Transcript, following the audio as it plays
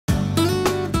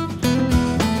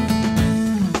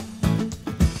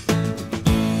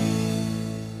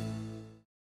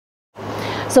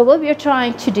So what we're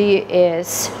trying to do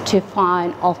is to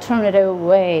find alternative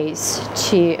ways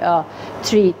to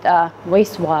treat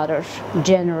wastewater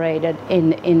generated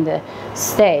in the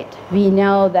state. We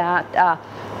know that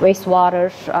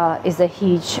wastewater is a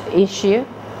huge issue.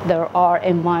 There are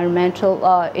environmental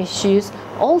issues.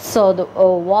 Also, the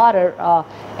water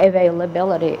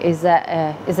availability is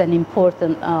an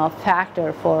important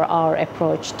factor for our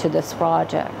approach to this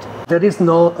project. There is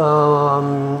no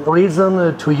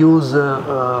reason to use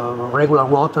regular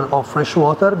water or fresh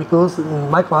water because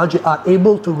microalgae are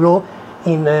able to grow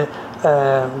in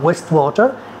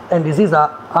wastewater, and this is an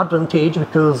advantage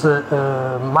because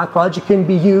microalgae can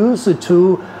be used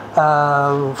to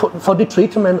for the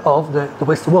treatment of the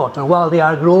wastewater. While they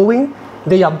are growing,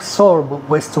 they absorb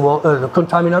wastewater,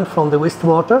 contaminant from the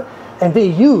wastewater, and they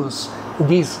use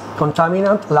this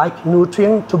contaminant like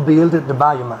nutrient to build the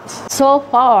biomass. So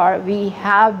far, we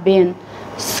have been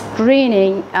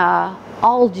screening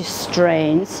algae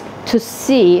strains to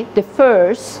see the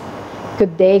first,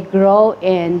 could they grow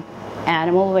in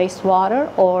animal wastewater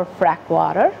or frack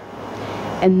water,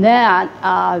 and then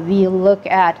we look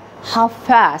at how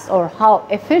fast or how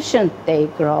efficient they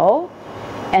grow,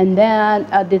 and then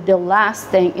the last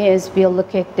thing is we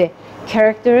look at the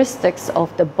characteristics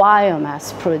of the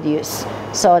biomass produced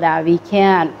so that we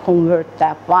can convert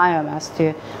that biomass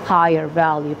to higher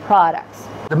value products.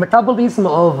 The metabolism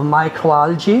of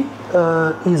microalgae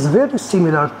is very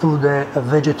similar to the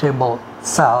vegetable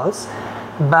cells,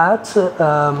 but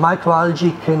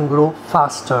microalgae can grow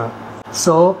faster.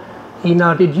 So in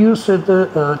a reduced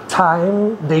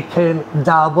time, they can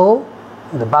double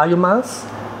the biomass,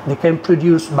 they can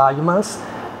produce biomass,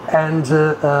 and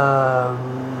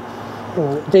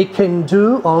they can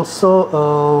do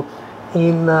also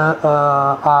in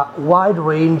a wide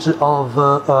range of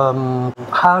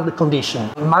hard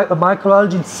conditions.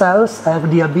 Microalgae cells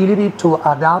have the ability to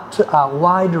adapt a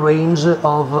wide range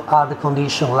of hard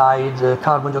conditions like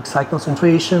carbon dioxide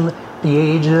concentration,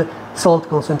 pH, salt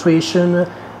concentration,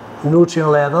 nutrient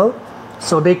level,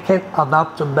 so they can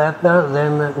adapt better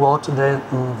than what the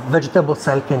vegetable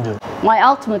cell can do. My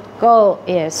ultimate goal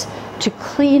is to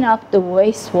clean up the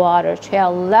wastewater to a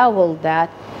level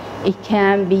that it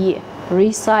can be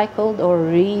recycled or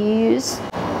reused.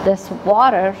 This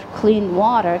water, clean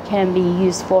water, can be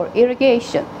used for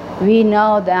irrigation. We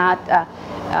know that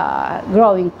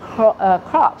growing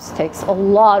crops takes a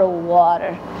lot of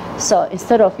water. So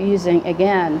instead of using,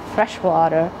 again, fresh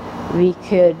water, we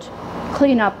could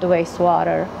clean up the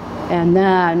wastewater and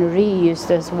then reuse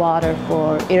this water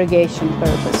for irrigation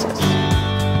purposes.